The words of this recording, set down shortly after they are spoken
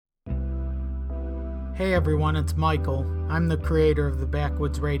Hey everyone, it's Michael. I'm the creator of the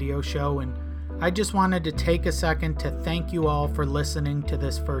Backwoods Radio Show, and I just wanted to take a second to thank you all for listening to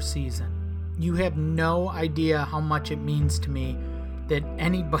this first season. You have no idea how much it means to me that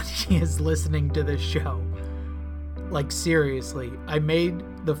anybody is listening to this show. Like, seriously, I made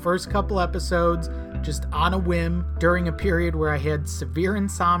the first couple episodes just on a whim during a period where I had severe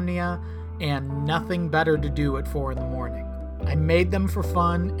insomnia and nothing better to do at 4 a.m. I made them for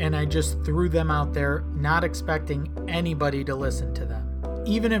fun, and I just threw them out there, not expecting anybody to listen to them.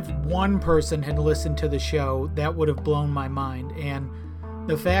 Even if one person had listened to the show, that would have blown my mind, and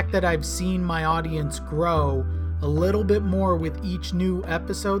the fact that I've seen my audience grow a little bit more with each new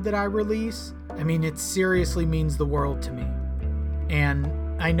episode that I release, it seriously means the world to me. And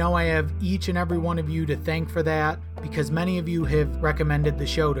I know I have each and every one of you to thank for that, because many of you have recommended the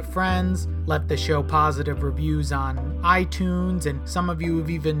show to friends, left the show positive reviews on iTunes, and some of you have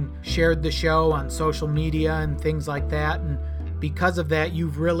even shared the show on social media and things like that, and because of that,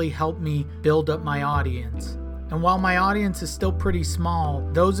 you've really helped me build up my audience. And while my audience is still pretty small,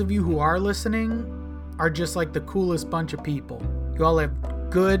 those of you who are listening are just like the coolest bunch of people. You all have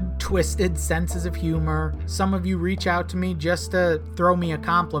good, twisted senses of humor. Some of you reach out to me just to throw me a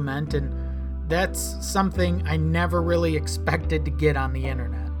compliment, and that's something I never really expected to get on the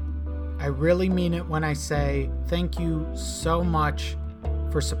internet. I really mean it when I say thank you so much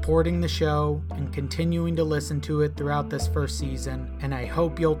for supporting the show and continuing to listen to it throughout this first season, and I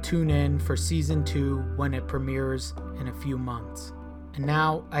hope you'll tune in for season 2 when it premieres in a few months. And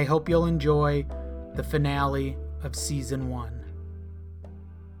now I hope you'll enjoy the finale of season 1.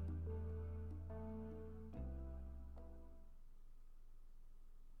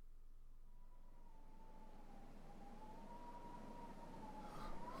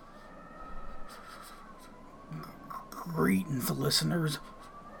 Greetings, listeners.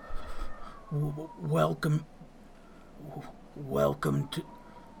 Welcome to...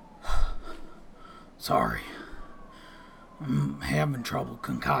 Sorry. I'm having trouble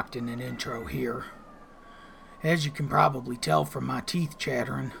concocting an intro here. As you can probably tell from my teeth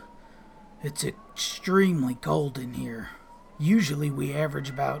chattering, it's extremely cold in here. Usually we average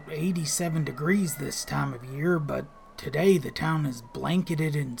about 87 degrees this time of year, but today the town is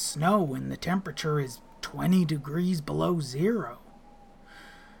blanketed in snow and the temperature is 20 degrees below zero.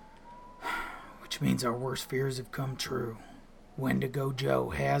 Which means our worst fears have come true. Wendigo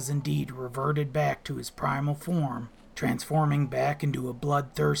Joe has indeed reverted back to his primal form, transforming back into a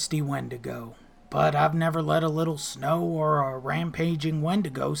bloodthirsty Wendigo. But I've never let a little snow or a rampaging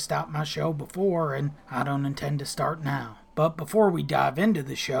Wendigo stop my show before, and I don't intend to start now. But before we dive into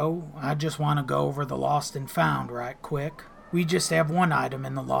the show, I just want to go over the Lost and Found right quick. We just have one item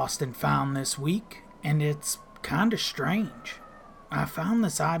in the Lost and Found this week, and it's kinda strange. I found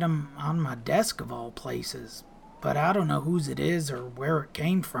this item on my desk of all places, but I don't know whose it is or where it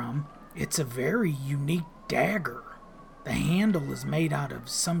came from. It's a very unique dagger. The handle is made out of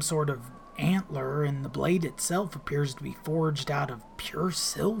some sort of antler, and the blade itself appears to be forged out of pure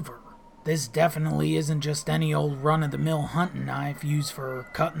silver. This definitely isn't just any old run-of-the-mill hunting knife used for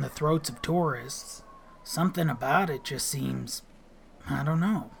cutting the throats of tourists. Something about it just seems, I don't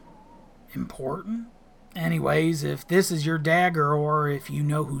know, important? Anyways, if this is your dagger, or if you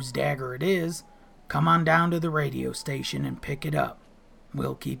know whose dagger it is, come on down to the radio station and pick it up.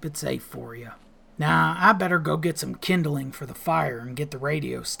 We'll keep it safe for you. Now, I better go get some kindling for the fire and get the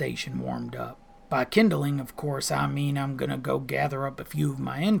radio station warmed up. By kindling, of course, I mean I'm gonna go gather up a few of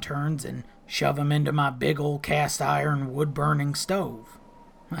my interns and shove them into my big old cast iron wood-burning stove.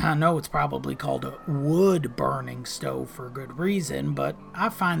 I know it's probably called a wood-burning stove for good reason, but I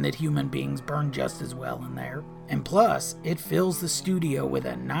find that human beings burn just as well in there. And plus, it fills the studio with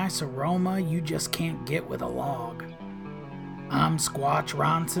a nice aroma you just can't get with a log. I'm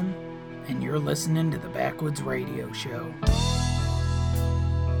Squatchronson, and you're listening to the Backwoods Radio Show.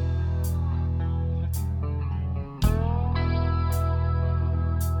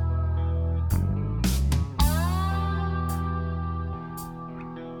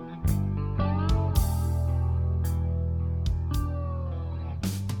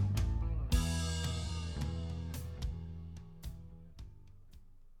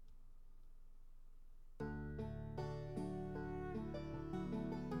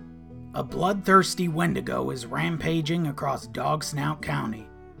 A bloodthirsty Wendigo is rampaging across Dogsnout County,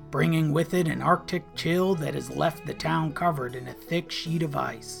 bringing with it an Arctic chill that has left the town covered in a thick sheet of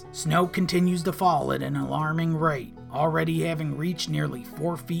ice. Snow continues to fall at an alarming rate, already having reached nearly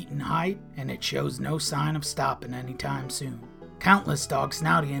 4 feet in height, and it shows no sign of stopping anytime soon. Countless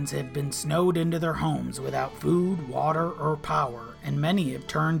Dogsnoutians have been snowed into their homes without food, water, or power, and many have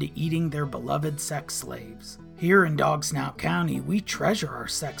turned to eating their beloved sex slaves. Here in Dogsnout County, we treasure our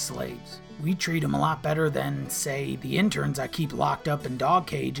sex slaves. We treat them a lot better than, say, the interns I keep locked up in dog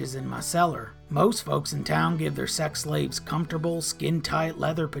cages in my cellar. Most folks in town give their sex slaves comfortable, skin-tight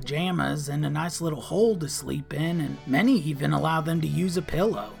leather pajamas and a nice little hole to sleep in, and many even allow them to use a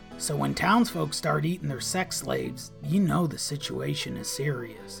pillow. So when townsfolk start eating their sex slaves, you know the situation is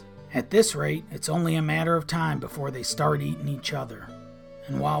serious. At this rate, it's only a matter of time before they start eating each other.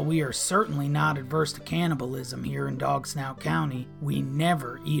 And while we are certainly not adverse to cannibalism here in Dogsnout County, we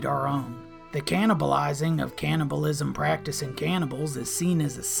never eat our own. The cannibalizing of cannibalism practicing cannibals is seen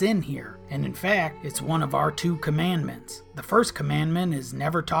as a sin here, and in fact, it's one of our 2 commandments. The first commandment is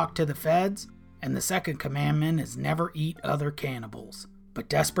never talk to the feds, and the second commandment is never eat other cannibals. But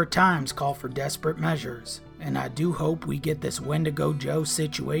desperate times call for desperate measures, and I do hope we get this Wendigo Joe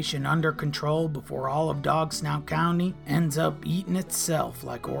situation under control before all of Dogsnout County ends up eating itself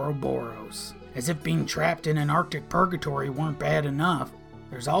like Ouroboros. As if being trapped in an Arctic purgatory weren't bad enough,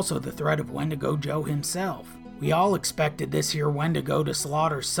 there's also the threat of Wendigo Joe himself. We all expected this here Wendigo to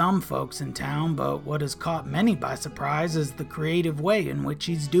slaughter some folks in town, but what has caught many by surprise is the creative way in which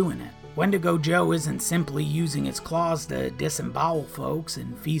he's doing it. Wendigo Joe isn't simply using his claws to disembowel folks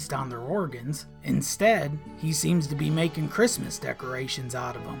and feast on their organs. Instead, he seems to be making Christmas decorations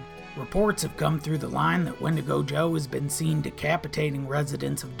out of them. Reports have come through the line that Wendigo Joe has been seen decapitating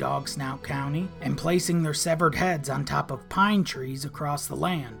residents of Dogsnout County and placing their severed heads on top of pine trees across the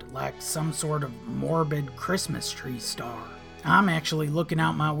land, like some sort of morbid Christmas tree star. I'm actually looking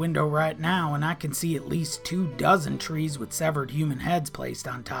out my window right now and I can see at least 24 trees with severed human heads placed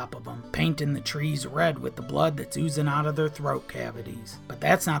on top of them, painting the trees red with the blood that's oozing out of their throat cavities. But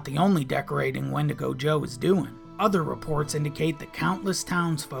that's not the only decorating Wendigo Joe is doing. Other reports indicate that countless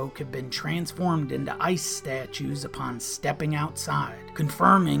townsfolk have been transformed into ice statues upon stepping outside,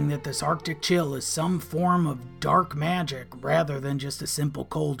 confirming that this Arctic chill is some form of dark magic rather than just a simple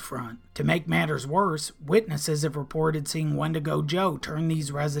cold front. To make matters worse, witnesses have reported seeing Wendigo Joe turn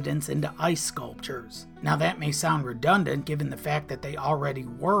these residents into ice sculptures. Now that may sound redundant given the fact that they already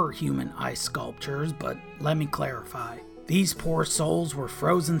were human ice sculptures, but let me clarify. These poor souls were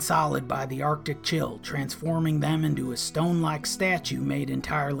frozen solid by the Arctic chill, transforming them into a stone-like statue made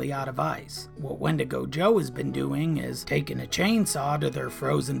entirely out of ice. What Wendigo Joe has been doing is taking a chainsaw to their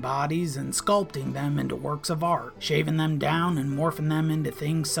frozen bodies and sculpting them into works of art, shaving them down and morphing them into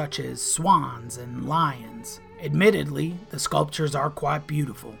things such as swans and lions. Admittedly, the sculptures are quite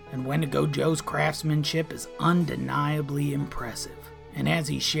beautiful, and Wendigo Joe's craftsmanship is undeniably impressive. And as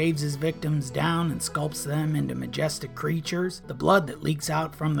he shaves his victims down and sculpts them into majestic creatures, the blood that leaks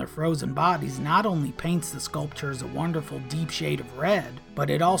out from their frozen bodies not only paints the sculptures a wonderful deep shade of red, but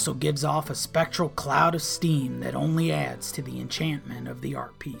it also gives off a spectral cloud of steam that only adds to the enchantment of the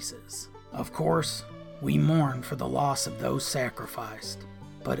art pieces. Of course, we mourn for the loss of those sacrificed,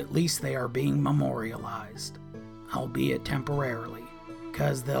 but at least they are being memorialized, albeit temporarily,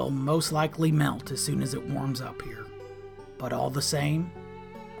 because they'll most likely melt as soon as it warms up here. But all the same,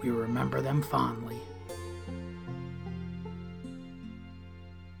 we remember them fondly.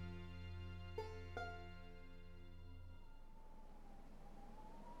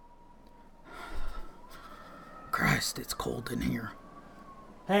 Christ, it's cold in here.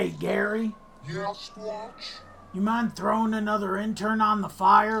 Hey, Gary? Yeah, Squatch? You mind throwing another intern on the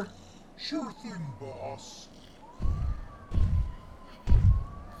fire? Sure thing, boss.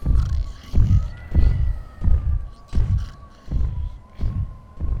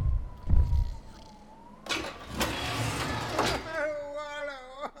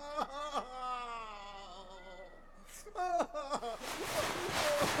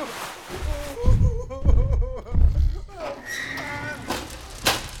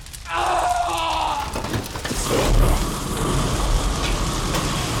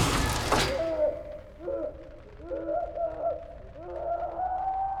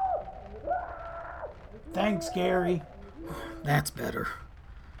 Thanks, Gary. That's better.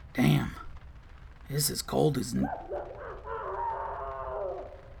 Damn. It's as cold as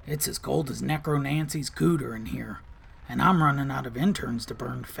Necro Nancy's cooter in here, and I'm running out of interns to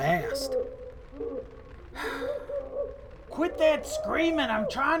burn fast. Quit that screaming! I'm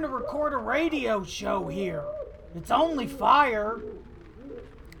trying to record a radio show here. It's only fire.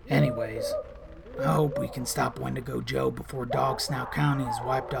 Anyways, I hope we can stop Wendigo Joe before Dogsnout County is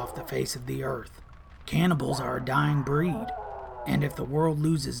wiped off the face of the earth. Cannibals are a dying breed, and if the world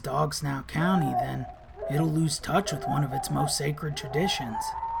loses Dogsnout County, then it'll lose touch with one of its most sacred traditions.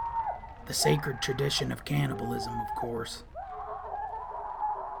 The sacred tradition of cannibalism, of course.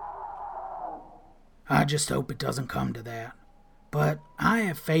 I just hope it doesn't come to that. But I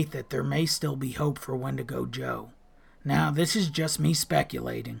have faith that there may still be hope for Wendigo Joe. Now, this is just me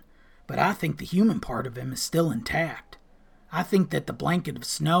speculating, but I think the human part of him is still intact. I think that the blanket of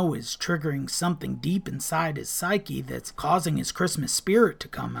snow is triggering something deep inside his psyche that's causing his Christmas spirit to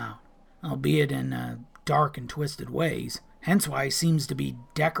come out, albeit in dark and twisted ways. Hence why he seems to be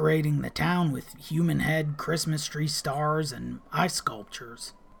decorating the town with human head Christmas tree stars and ice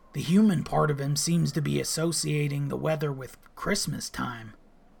sculptures. The human part of him seems to be associating the weather with Christmas time,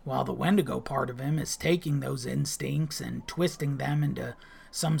 while the Wendigo part of him is taking those instincts and twisting them into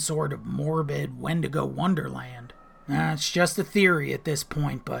some sort of morbid Wendigo Wonderland. It's just a theory at this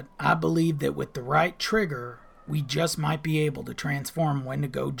point, but I believe that with the right trigger, we just might be able to transform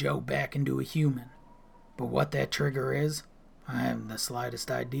Wendigo Joe back into a human. But what that trigger is, I haven't the slightest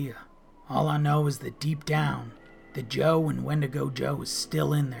idea. All I know is that deep down, the Joe in Wendigo Joe is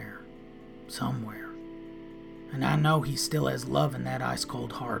still in there, somewhere. And I know he still has love in that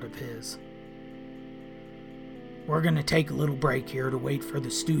ice-cold heart of his. We're going to take a little break here to wait for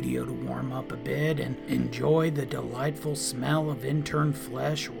the studio to warm up a bit and enjoy the delightful smell of intern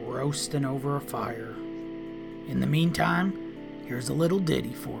flesh roasting over a fire. In the meantime, here's a little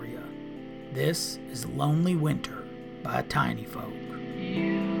ditty for you. This is Lonely Winter by Tiny Folk.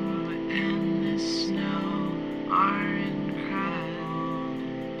 You and the snow are incredible.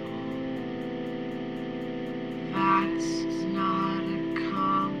 That's not a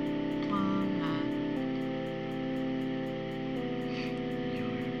compliment.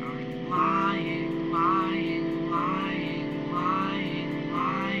 You're lying, lying, lying, lying,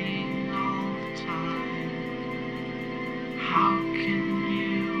 lying all the time. How can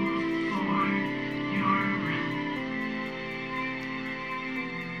you afford your rent?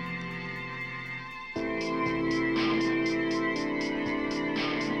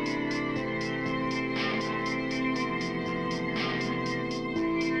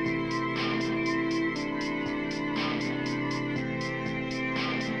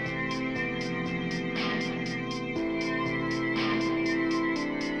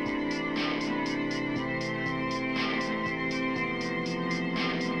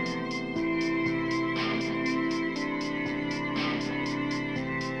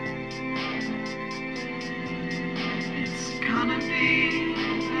 Gonna be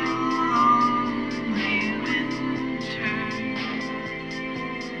a lonely winter.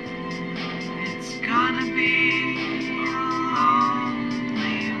 It's gonna be a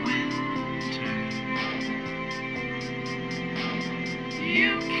lonely winter.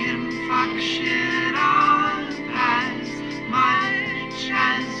 You can fuck shit up as much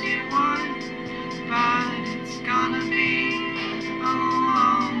as you want, but it's gonna be a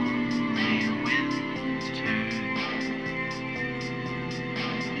lonely winter.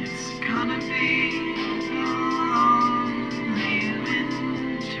 It's gonna be a lonely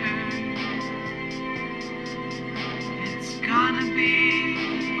winter. It's gonna be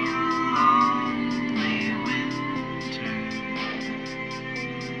a lonely winter.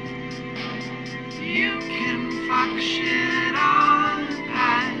 You can fuck shit up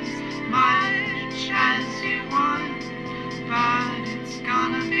as much as you want, but it's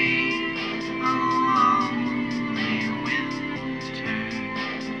gonna be a lonely winter.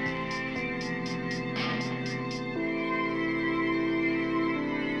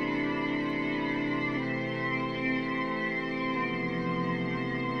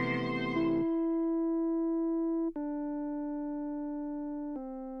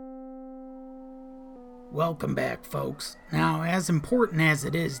 Welcome back, folks. Now, as important as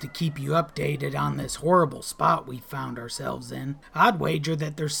it is to keep you updated on this horrible spot we found ourselves in, I'd wager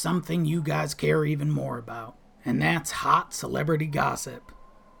that there's something you guys care even more about, and that's hot celebrity gossip.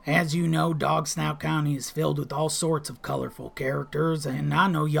 As you know, Dogsnout County is filled with all sorts of colorful characters, and I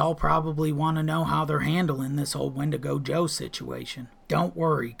know y'all probably want to know how they're handling this whole Wendigo Joe situation. Don't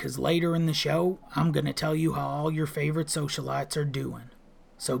worry, because later in the show, I'm going to tell you how all your favorite socialites are doing.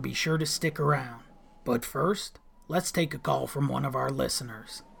 So be sure to stick around. But first, let's take a call from one of our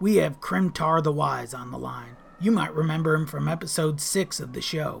listeners. We have Krimtar the Wise on the line. You might remember him from episode 6 of the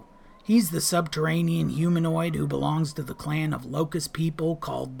show. He's the subterranean humanoid who belongs to the clan of locust people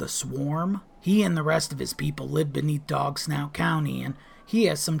called the Swarm. He and the rest of his people live beneath Dogsnout County, and he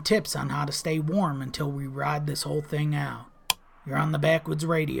has some tips on how to stay warm until we ride this whole thing out. You're on the Backwoods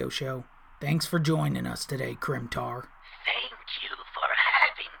Radio Show. Thanks for joining us today, Krimtar. Thank you for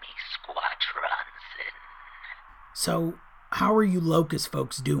having me, Squatchronson. So, how are you locust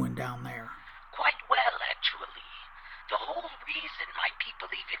folks doing down there? Quite well, actually. The whole reason my people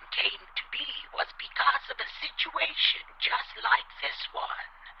even came to be was because of a situation just like this one.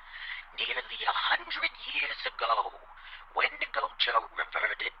 Nearly 100 years ago, Wendigo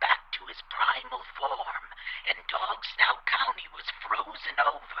Dogsnout County was frozen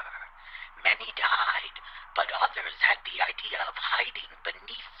over. Many died, but others had the idea of hiding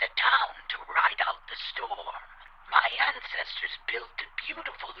beneath the town to ride out the storm. My ancestors built a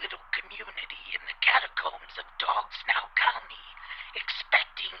beautiful little community in the catacombs of Dogsnout County,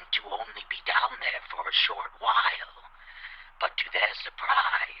 expecting to only be down there for a short while. But to their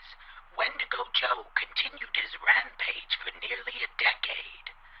surprise, Wendigo Joe continued his rampage for nearly a decade.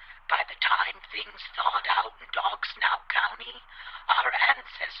 By the time things thawed out in Dogsnout County, our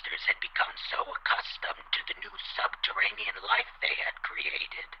ancestors had become so accustomed to the new subterranean life they had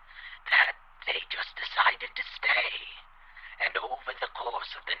created that they just decided to stay. And over the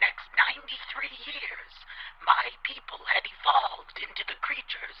course of the next 93 years, my people had evolved into the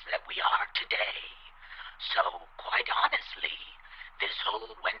creatures that we are today. So, quite honestly, this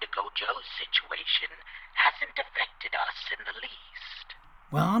whole Wendigo Joe situation hasn't affected us in the least.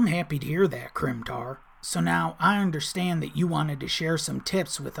 Well, I'm happy to hear that, Crimtar. So now I understand that you wanted to share some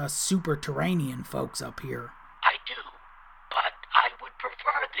tips with us superterranean folks up here. I do, but I would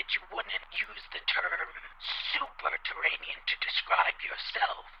prefer that you wouldn't use the term superterranean to describe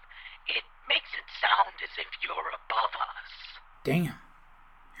yourself. It makes it sound as if you're above us. Damn,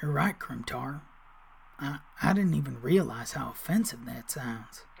 you're right, Crimtar. I didn't even realize how offensive that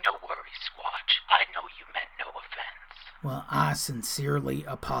sounds. No worries, Squatch. I know you meant no offense. Well, I sincerely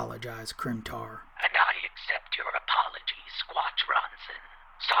apologize, Crimtar. And I accept your apology, Squatchronson.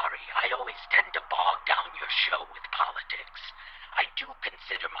 Sorry, I always tend to bog down your show with politics. I do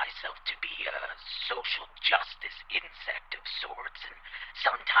consider myself to be a social justice insect of sorts, and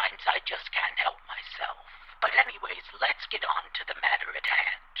sometimes I just can't help myself. But anyways, let's get on to the matter at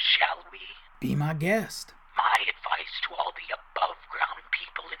hand, shall we? Be my guest. My advice to all the above-ground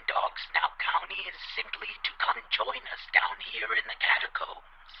people in Dogsnout County is simply to come join us down here in the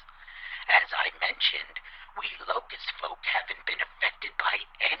catacombs. As I mentioned, we locust folk haven't been affected by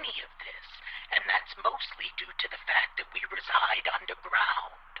any of this, and that's mostly due to the fact that we reside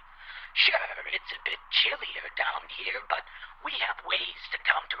underground. Sure, it's a bit chillier down here, but we have ways to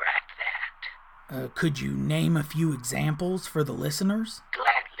counteract that. Could you name a few examples for the listeners?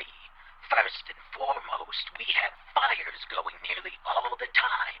 Gladly. First and foremost, we have fires going nearly all the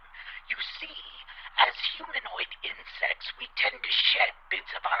time. You see, as humanoid insects, we tend to shed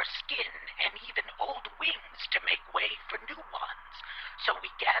bits of our skin and even old wings to make way for new ones. So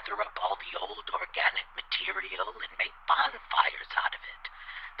we gather up all the old organic material and make bonfires out of it.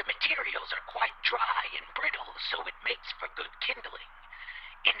 The materials are quite dry and brittle, so it makes for good kindling.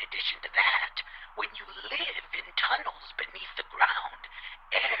 In addition to that, when you live in tunnels beneath the ground,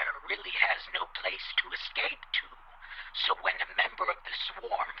 air really has no place to escape to. So when a member of the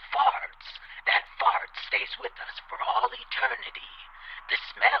swarm farts, that fart stays with us for all eternity. The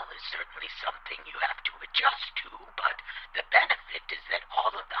smell is certainly something you have to adjust to, but the benefit is that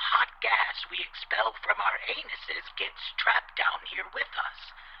all of the hot gas we expel from our anuses gets trapped down here with us,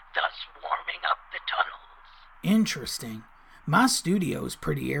 thus warming up the tunnels. Interesting. My studio is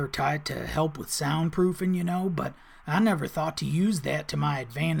pretty airtight to help with soundproofing, but I never thought to use that to my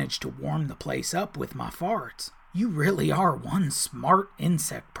advantage to warm the place up with my farts. You really are one smart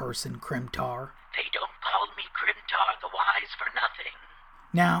insect person, Crimtar. They don't call me Crimtar the Wise for nothing.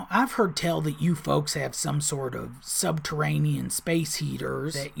 Now, I've heard tell that you folks have some sort of subterranean space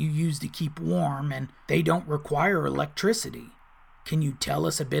heaters that you use to keep warm, and they don't require electricity. Can you tell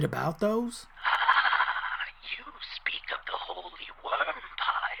us a bit about those? You speak of the holy worm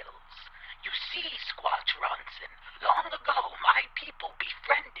piles. You see, Squatchronson, long ago my people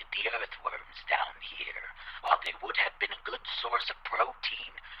befriended the earthworms down here. While they would have been a good source of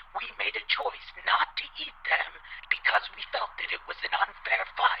protein, we made a choice not to eat them because we felt that it was an unfair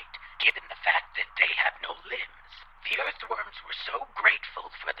fight, given the fact that they have no limbs. The earthworms were so grateful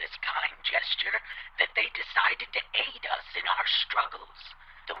for this kind gesture that they decided to aid us in our struggles.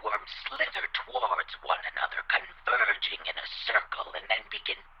 The worms slither towards one another, converging in a circle, and then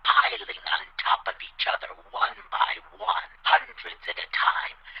begin piling on top of each other one by one, hundreds at a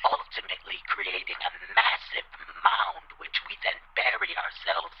time, ultimately creating a massive mound which we then bury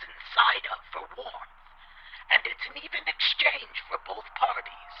ourselves inside of for warmth. And it's an even exchange for both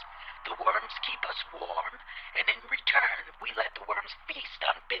parties. The worms keep us warm, and in return we let the worms feast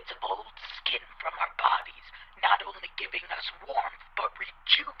on bits of old skin from our bodies, not only giving us warmth, but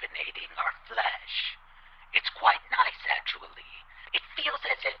rejuvenating our flesh. It's quite nice, actually. It feels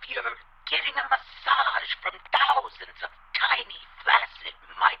as if you're getting a massage from thousands of tiny, flaccid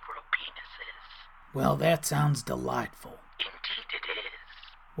micro-penises. Well, that sounds delightful. Indeed it is.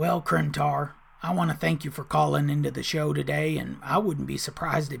 Well, Crimtar, I want to thank you for calling into the show today, and I wouldn't be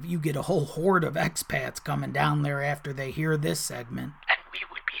surprised if you get a whole horde of expats coming down there after they hear this segment. And we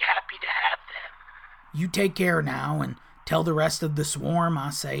would be happy to have them. You take care now, and tell the rest of the swarm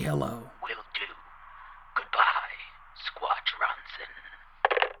I say hello. Will do. Goodbye, squatchronson.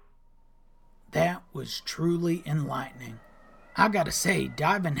 That was truly enlightening. I gotta say,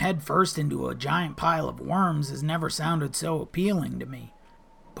 diving headfirst into a giant pile of worms has never sounded so appealing to me.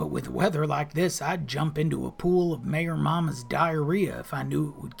 But with weather like this, I'd jump into a pool of Mayor Mama's diarrhea if I knew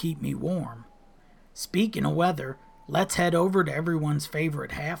it would keep me warm. Speaking of weather, let's head over to everyone's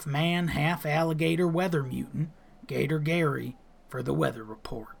favorite half-man, half-alligator weather mutant, Gator Gary, for the weather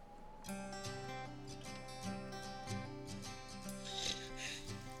report.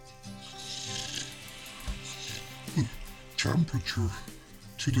 The temperature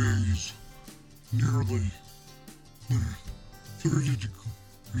today is nearly 30 degrees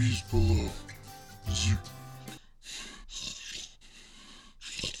below zero.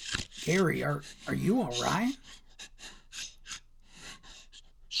 Gary, are you alright?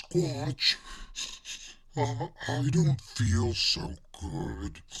 Squatch, I don't feel so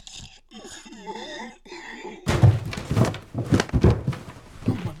good.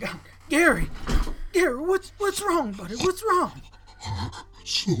 Oh my God, Gary, what's wrong, buddy? What's wrong?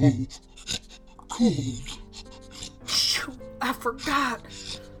 So cold. Shoot, I forgot.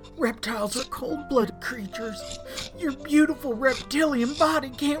 Reptiles are cold-blooded creatures. Your beautiful reptilian body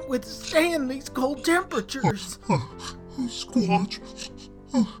can't withstand these cold temperatures. Squatch,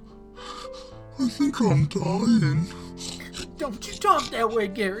 I think I'm dying. Don't you talk that way,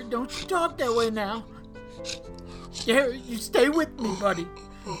 Gary. Don't you talk that way now. Gary, you stay with me, buddy.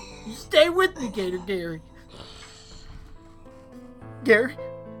 You stay with me, Gator Gary. Gary?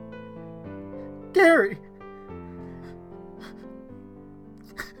 Gary!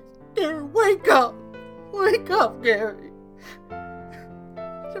 Gary, wake up! Wake up, Gary!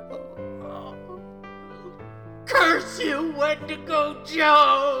 Curse you, Wendigo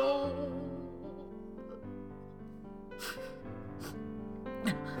Joe!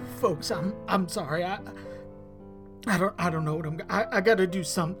 Folks, I'm sorry. I don't know what I gotta do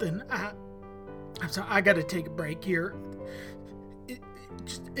something. I'm sorry. I gotta take a break here.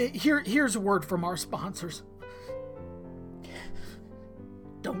 Here's a word from our sponsors.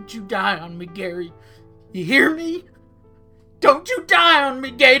 Don't you die on me, Gary. You hear me? Don't you die on me,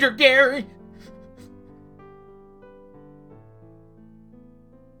 Gator Gary.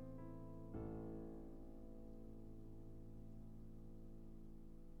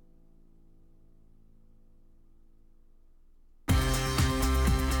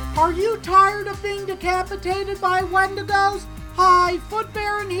 Are you tired of being decapitated by Wendigos? Hi, Foot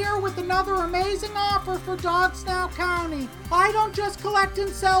Baron here with another amazing offer for Dogsnout County. I don't just collect and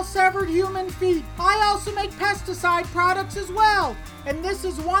sell severed human feet. I also make pesticide products as well. And this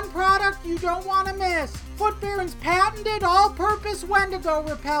is one product you don't want to miss. Foot Baron's patented all-purpose Wendigo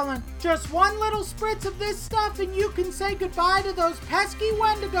repellent. Just one little spritz of this stuff and you can say goodbye to those pesky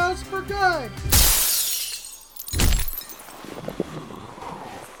Wendigos for good.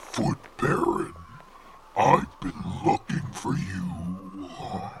 Foot Baron, I've been looking for you.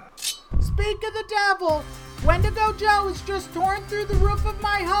 Speak of the devil, Wendigo Joe has just torn through the roof of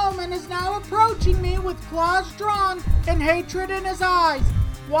my home and is now approaching me with claws drawn and hatred in his eyes.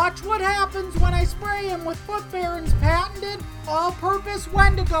 Watch what happens when I spray him with Foot Baron's patented all-purpose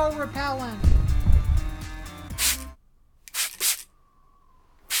Wendigo repellent.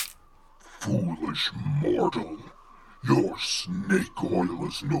 Foolish mortal. Your snake oil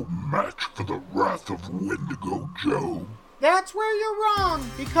is no match for the wrath of Wendigo Joe. That's where you're wrong,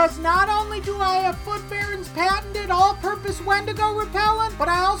 because not only do I have Foot Baron's patented all-purpose Wendigo repellent, but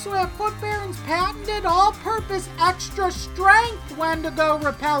I also have Foot Baron's patented all-purpose extra-strength Wendigo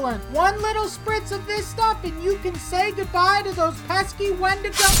repellent. One little spritz of this stuff and you can say goodbye to those pesky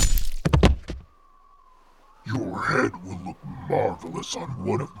Wendigo... Your head will look marvelous on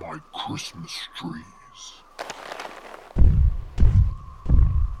one of my Christmas trees.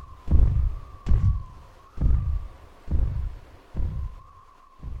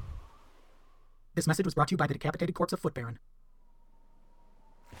 This message was brought to you by the decapitated corpse of Foot Baron.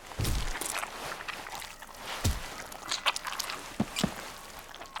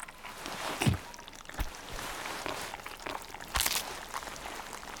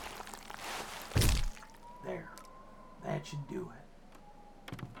 There. That should do it.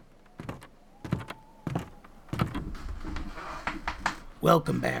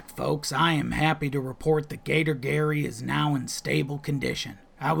 Welcome back, folks. I am happy to report that Gator Gary is now in stable condition.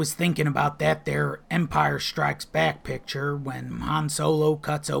 I was thinking about that there Empire Strikes Back picture when Han Solo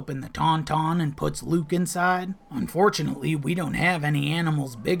cuts open the Tauntaun and puts Luke inside. Unfortunately, we don't have any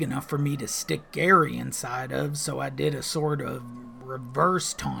animals big enough for me to stick Gary inside of, so I did a sort of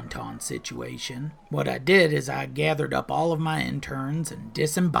reverse Tauntaun situation. What I did is I gathered up all of my interns and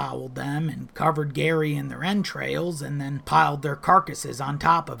disemboweled them and covered Gary in their entrails and then piled their carcasses on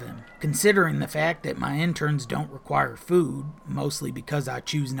top of him. Considering the fact that my interns don't require food, mostly because I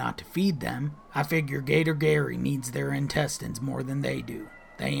choose not to feed them, I figure Gator Gary needs their intestines more than they do.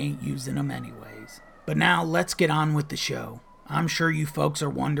 They ain't using them anyways. But now let's get on with the show. I'm sure you folks are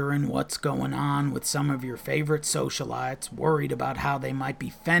wondering what's going on with some of your favorite socialites, worried about how they might be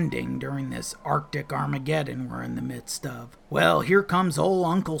fending during this Arctic Armageddon we're in the midst of. Well, here comes old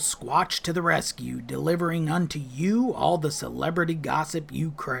Uncle Squatch to the rescue, delivering unto you all the celebrity gossip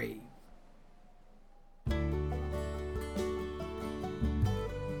you crave.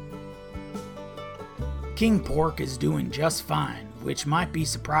 King Pork is doing just fine, which might be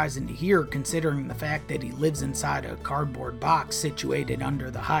surprising to hear considering the fact that he lives inside a cardboard box situated under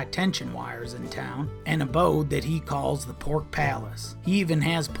the high-tension wires in town, an abode that he calls the Pork Palace. He even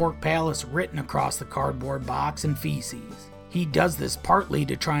has Pork Palace written across the cardboard box in feces. He does this partly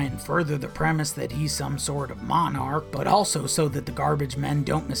to try and further the premise that he's some sort of monarch, but also so that the garbage men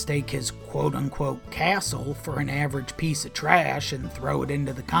don't mistake his quote-unquote castle for an average piece of trash and throw it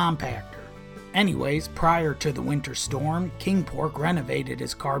into the compactor. Anyways, prior to the winter storm, King Pork renovated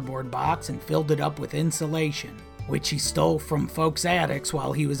his cardboard box and filled it up with insulation, which he stole from folks' attics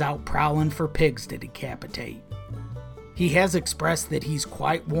while he was out prowling for pigs to decapitate. He has expressed that he's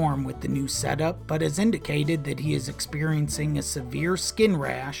quite warm with the new setup, but has indicated that he is experiencing a severe skin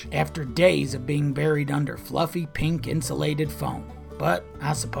rash after days of being buried under fluffy pink insulated foam. But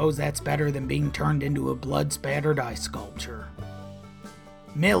I suppose that's better than being turned into a blood-spattered ice sculpture.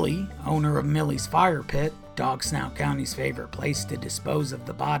 Millie, owner of Millie's Fire Pit, Dogsnout County's favorite place to dispose of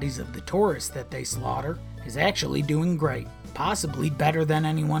the bodies of the tourists that they slaughter, is actually doing great. Possibly better than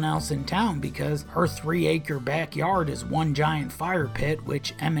anyone else in town because her 3-acre backyard is one giant fire pit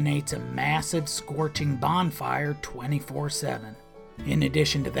which emanates a massive scorching bonfire 24/7. In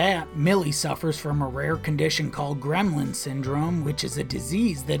addition to that, Millie suffers from a rare condition called gremlin syndrome, which is a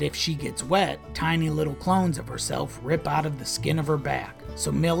disease that if she gets wet, tiny little clones of herself rip out of the skin of her back.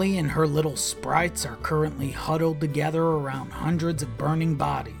 So Millie and her little sprites are currently huddled together around hundreds of burning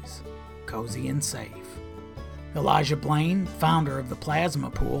bodies. Cozy and safe. Elijah Blaine, founder of the Plasma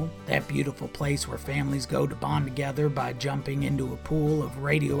Pool, that beautiful place where families go to bond together by jumping into a pool of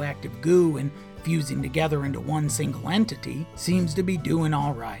radioactive goo and fusing together into one single entity, seems to be doing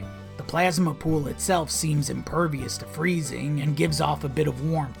all right. The plasma pool itself seems impervious to freezing and gives off a bit of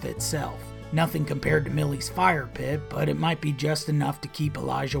warmth itself. Nothing compared to Millie's fire pit, but it might be just enough to keep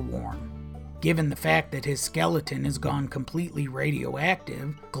Elijah warm. Given the fact that his skeleton has gone completely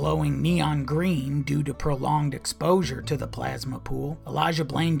radioactive, glowing neon green due to prolonged exposure to the plasma pool, Elijah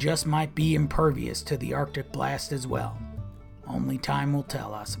Blaine just might be impervious to the Arctic blast as well. Only time will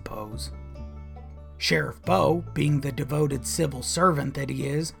tell, I suppose. Sheriff Bo, being the devoted civil servant that he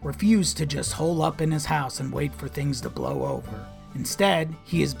is, refused to just hole up in his house and wait for things to blow over. Instead,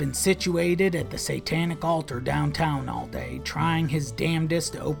 he has been situated at the satanic altar downtown all day, trying his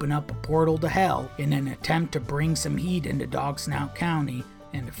damnedest to open up a portal to hell in an attempt to bring some heat into Dogsnout County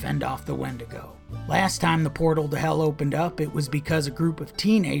and to fend off the Wendigo. Last time the portal to hell opened up, it was because a group of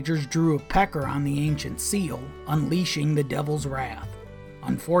teenagers drew a pecker on the ancient seal, unleashing the devil's wrath.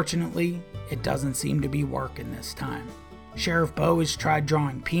 Unfortunately, it doesn't seem to be working this time. Sheriff Bo has tried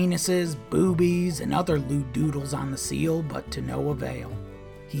drawing penises, boobies, and other lewd doodles on the seal, but to no avail.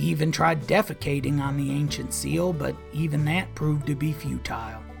 He even tried defecating on the ancient seal, but even that proved to be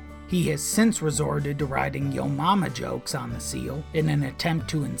futile. He has since resorted to writing Yo Mama jokes on the seal in an attempt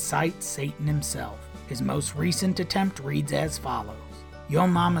to incite Satan himself. His most recent attempt reads as follows. Yo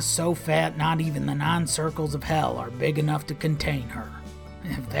Mama's so fat not even the 9 circles of hell are big enough to contain her.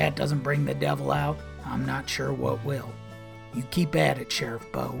 If that doesn't bring the devil out, I'm not sure what will. You keep at it, Sheriff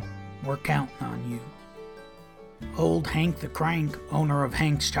Bo. We're counting on you. Old Hank the Crank, owner of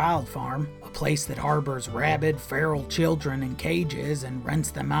Hank's Child Farm, a place that harbors rabid, feral children in cages and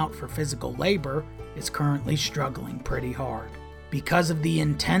rents them out for physical labor, is currently struggling pretty hard. Because of the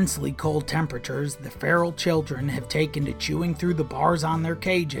intensely cold temperatures, the feral children have taken to chewing through the bars on their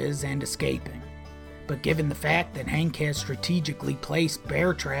cages and escaping. But given the fact that Hank has strategically placed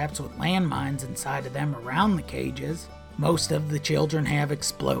bear traps with landmines inside of them around the cages, most of the children have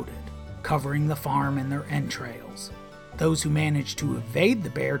exploded, covering the farm in their entrails. Those who managed to evade the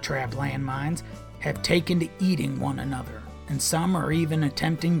bear trap landmines have taken to eating one another, and some are even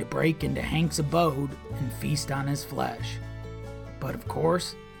attempting to break into Hank's abode and feast on his flesh. But of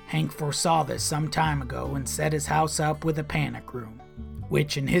course, Hank foresaw this some time ago and set his house up with a panic room,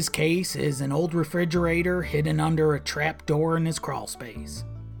 which in his case is an old refrigerator hidden under a trap door in his crawl space.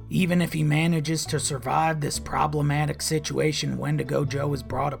 Even if he manages to survive this problematic situation Wendigo Joe has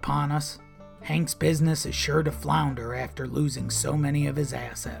brought upon us, Hank's business is sure to flounder after losing so many of his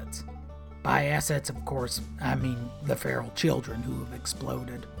assets. By assets, of course, I mean the feral children who have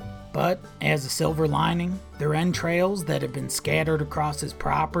exploded. But, as a silver lining, their entrails that have been scattered across his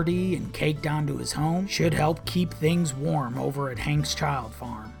property and caked onto his home should help keep things warm over at Hank's child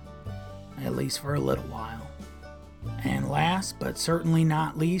farm. At least for a little while. And last, but certainly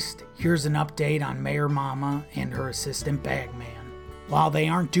not least, here's an update on Mayor Mama and her assistant Bagman. While they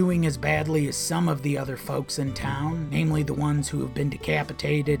aren't doing as badly as some of the other folks in town, namely the ones who have been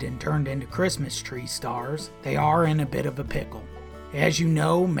decapitated and turned into Christmas tree stars, they are in a bit of a pickle. As you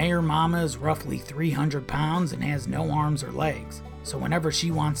know, Mayor Mama is roughly 300 pounds and has no arms or legs, so whenever she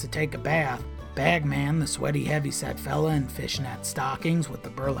wants to take a bath, Bagman, the sweaty heavyset fella in fishnet stockings with the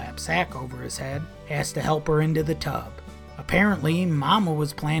burlap sack over his head, has to help her into the tub. Apparently, Mama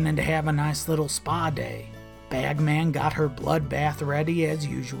was planning to have a nice little spa day. Bagman got her blood bath ready as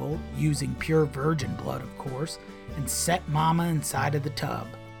usual, using pure virgin blood of course, and set Mama inside of the tub.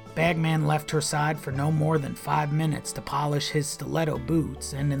 Bagman left her side for no more than 5 minutes to polish his stiletto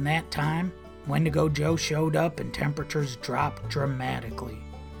boots, and in that time, Wendigo Joe showed up and temperatures dropped dramatically.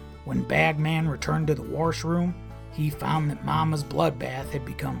 When Bagman returned to the washroom, he found that Mama's bloodbath had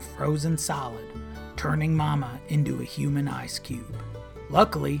become frozen solid, turning Mama into a human ice cube.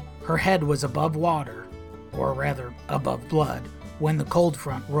 Luckily, her head was above water, or rather above blood, when the cold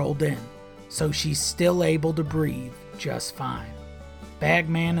front rolled in, so she's still able to breathe just fine.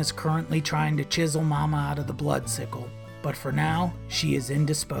 Bagman is currently trying to chisel Mama out of the blood sickle, but for now, she is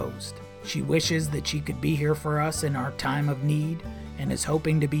indisposed. She wishes that she could be here for us in our time of need, and is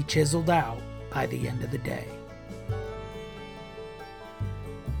hoping to be chiseled out by the end of the day.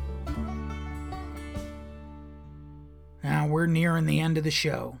 Now we're nearing the end of the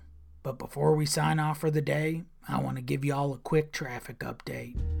show, but before we sign off for the day, I want to give y'all a quick traffic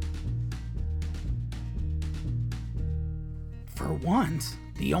update. For once,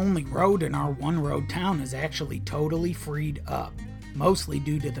 the only road in our one-road town is actually totally freed up, mostly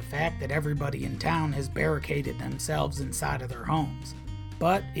due to the fact that everybody in town has barricaded themselves inside of their homes.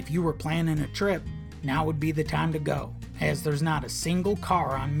 But if you were planning a trip, now would be the time to go, as there's not a single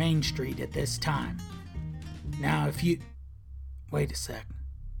car on Main Street at this time. Now if you... Wait a sec.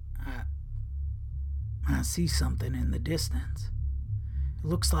 I see something in the distance. It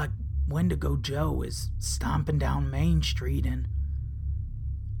looks like Wendigo Joe is stomping down Main Street and...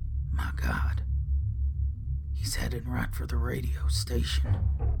 My God. He's heading right for the radio station.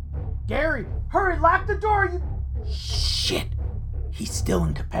 Gary, hurry, lock the door, you... Shit! He's still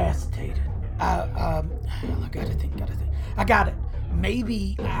incapacitated. I gotta think. I got it.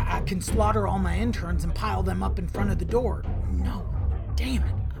 Maybe I can slaughter all my interns and pile them up in front of the door. No, damn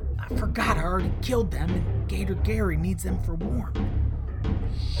it. I forgot I already killed them and Gator Gary needs them for warmth.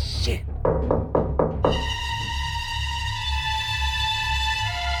 Shit.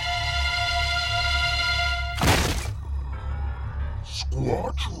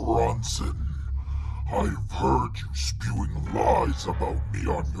 Squatchronson, I've heard you spewing lies about me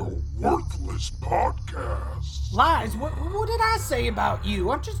on your worthless podcast. Lies? What did I say about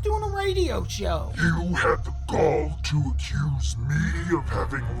you? I'm just doing a radio show. You had the gall to accuse me of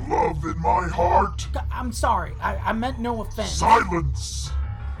having love in my heart? I'm sorry. I meant no offense. Silence!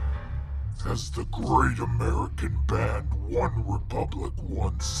 As the great American band One Republic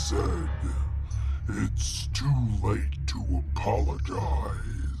once said, it's too late to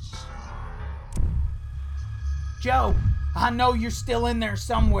apologize. Joe, I know you're still in there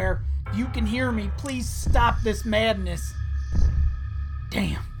somewhere. If you can hear me, please stop this madness.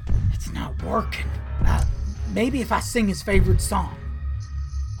 Damn, it's not working. Maybe if I sing his favorite song.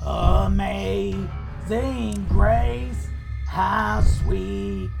 Amazing grace, how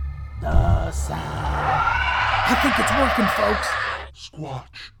sweet the sound. I think it's working, folks.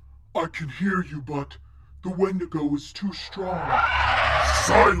 Squatch, I can hear you, but the Wendigo is too strong.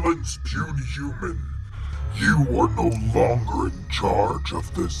 Silence, puny human. You are no longer in charge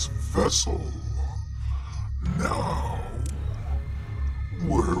of this vessel. Now,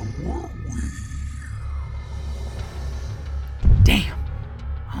 where were we? Damn,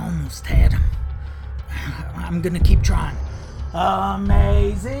 I almost had him. I'm gonna keep trying.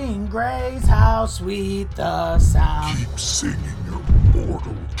 Amazing grace, how sweet the sound. Keep singing your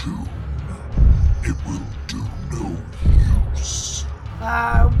mortal tune. It will do no use.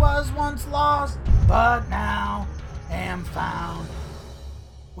 I was once lost, but now am found.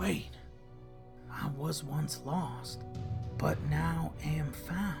 Wait, I was once lost, but now am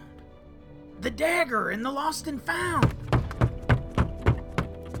found. The dagger in the Lost and Found.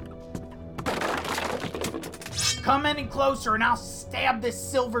 Come any closer and I'll stab this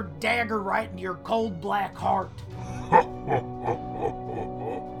silver dagger right into your cold black heart.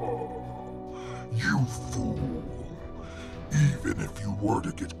 You fool. Even if you were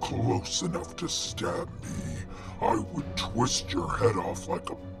to get close enough to stab me, I would twist your head off like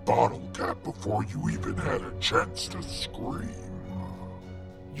a bottle cap before you even had a chance to scream.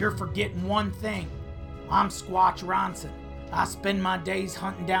 You're forgetting one thing. I'm Squatchronson. I spend my days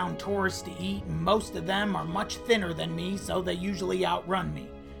hunting down tourists to eat, and most of them are much thinner than me, so they usually outrun me.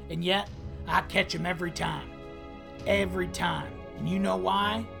 And yet, I catch them every time. Every time. And you know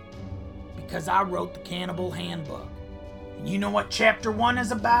why? Because I wrote the Cannibal Handbook. And you know what Chapter 1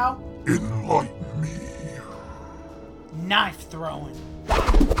 is about? Enlighten me. Knife throwing.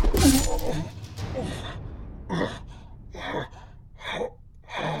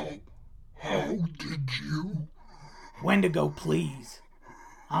 How did you? Wendigo, please.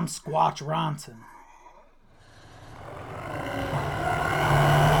 I'm Squatchronson.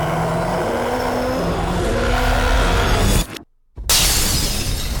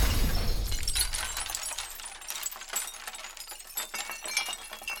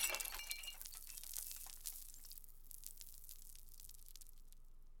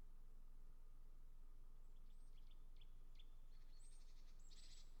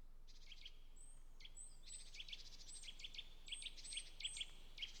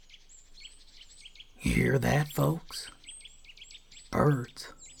 You hear that, folks?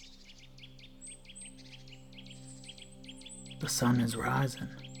 Birds. The sun is rising.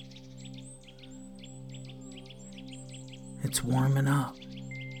 It's warming up.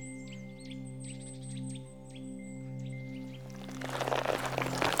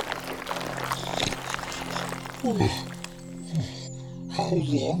 How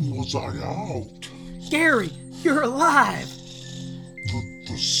long was I out? Gary, you're alive!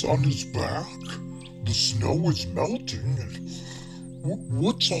 The sun is back? The snow is melting, and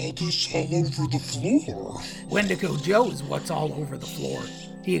what's all this all over the floor? Wendigo Joe is what's all over the floor.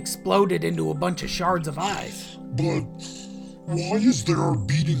 He exploded into a bunch of shards of ice. But why is there a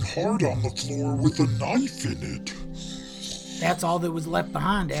beating heart on the floor with a knife in it? That's all that was left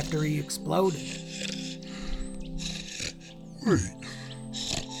behind after he exploded. Wait,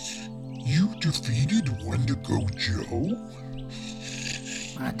 you defeated Wendigo Joe?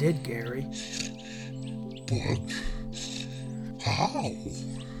 I did, Gary. But how?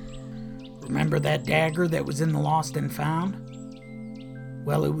 Remember that dagger that was in the Lost and Found?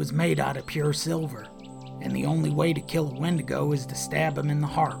 Well, it was made out of pure silver, and the only way to kill a Wendigo is to stab him in the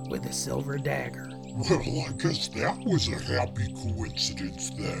heart with a silver dagger. Well, I guess that was a happy coincidence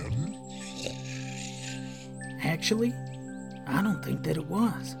then. Actually, I don't think that it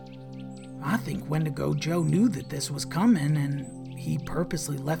was. I think Wendigo Joe knew that this was coming, and he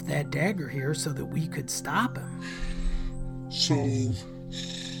purposely left that dagger here so that we could stop him. So,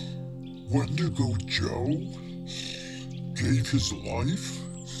 Wendigo Joe gave his life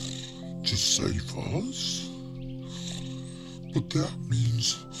to save us? But that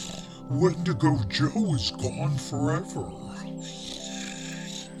means Wendigo Joe is gone forever.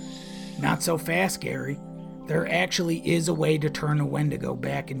 Not so fast, Gary. There actually is a way to turn a Wendigo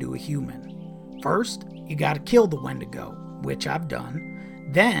back into a human. First, you gotta kill the Wendigo, which I've done.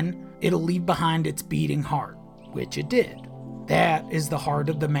 Then, it'll leave behind its beating heart, which it did. That is the heart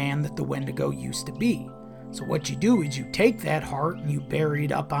of the man that the Wendigo used to be. So what you do is you take that heart and you bury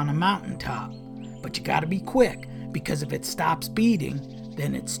it up on a mountaintop. But you gotta be quick, because if it stops beating,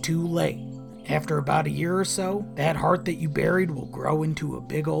 then it's too late. After about a year or so, that heart that you buried will grow into a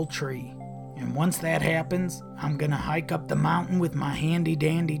big old tree. And once that happens, I'm gonna hike up the mountain with my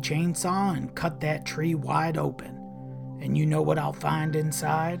handy-dandy chainsaw and cut that tree wide open. And you know what I'll find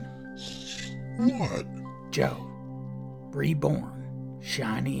inside? What? Joe. Reborn.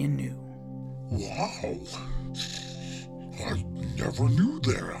 Shiny and new. Wow. I never knew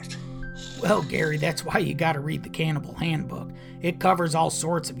that. Well, Gary, that's why you gotta read the Cannibal Handbook. It covers all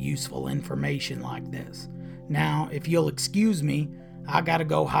sorts of useful information like this. Now, if you'll excuse me, I gotta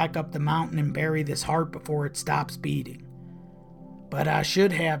go hike up the mountain and bury this heart before it stops beating. But I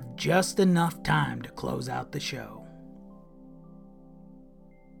should have just enough time to close out the show.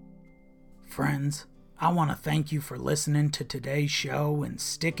 Friends, I want to thank you for listening to today's show and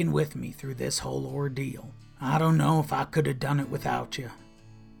sticking with me through this whole ordeal. I don't know if I could have done it without you.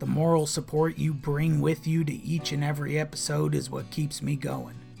 The moral support you bring with you to each and every episode is what keeps me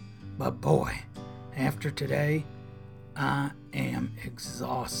going. But boy, after today, I am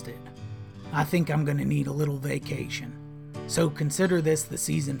exhausted. I think I'm going to need a little vacation. So consider this the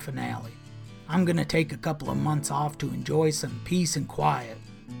season finale. I'm going to take a couple of months off to enjoy some peace and quiet.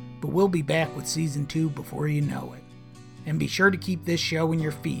 But we'll be back with Season 2 before you know it. And be sure to keep this show in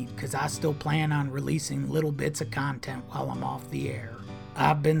your feed, because I still plan on releasing little bits of content while I'm off the air.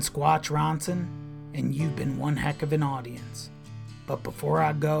 I've been Squatchronson, and you've been one heck of an audience. But before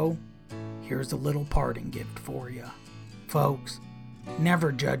I go, here's a little parting gift for you. Folks,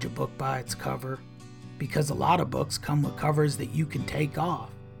 never judge a book by its cover, because a lot of books come with covers that you can take off.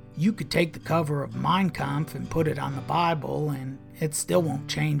 You could take the cover of Mein Kampf and put it on the Bible, and it still won't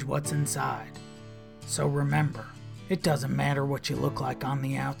change what's inside. So remember, it doesn't matter what you look like on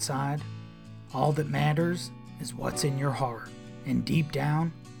the outside. All that matters is what's in your heart. And deep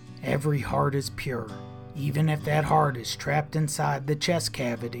down, every heart is pure, even if that heart is trapped inside the chest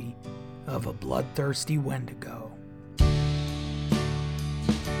cavity of a bloodthirsty Wendigo.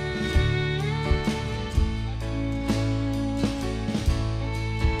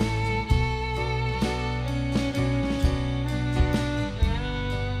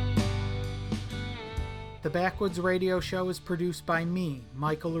 The Backwoods Radio Show is produced by me,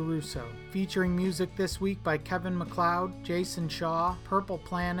 Michael LaRusso, featuring music this week by Kevin MacLeod, Jason Shaw, Purple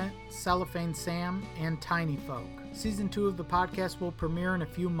Planet, Cellophane Sam, and Tiny Folk. Season 2 of the podcast will premiere in a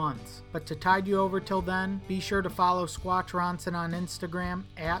few months, but to tide you over till then, be sure to follow Squatchronson on Instagram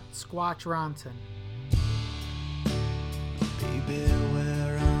at Squatchronson. Baby,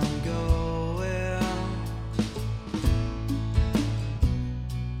 where I'm going,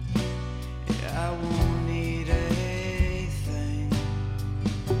 yeah, I won't.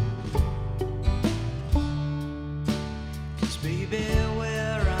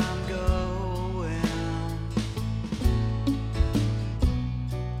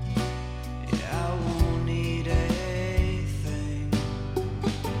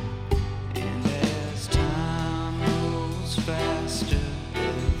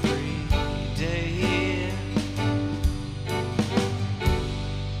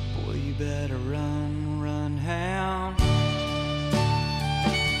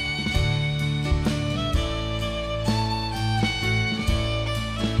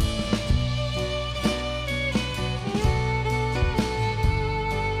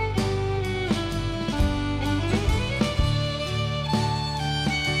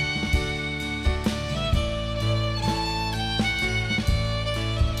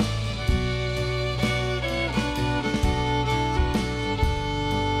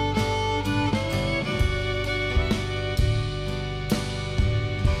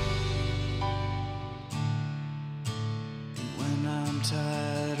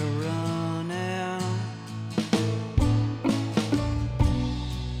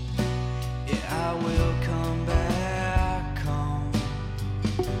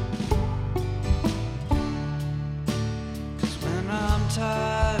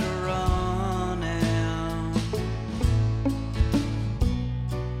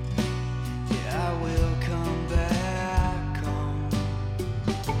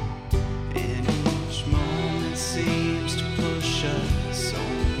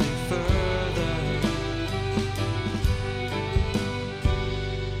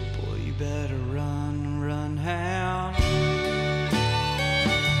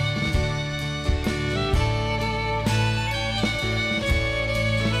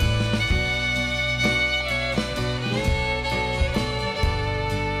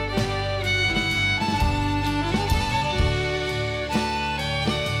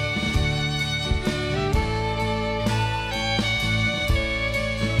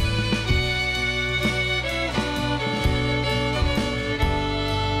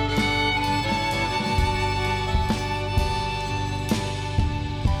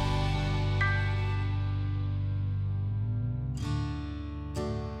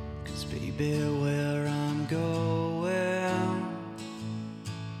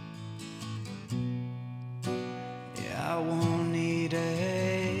 I want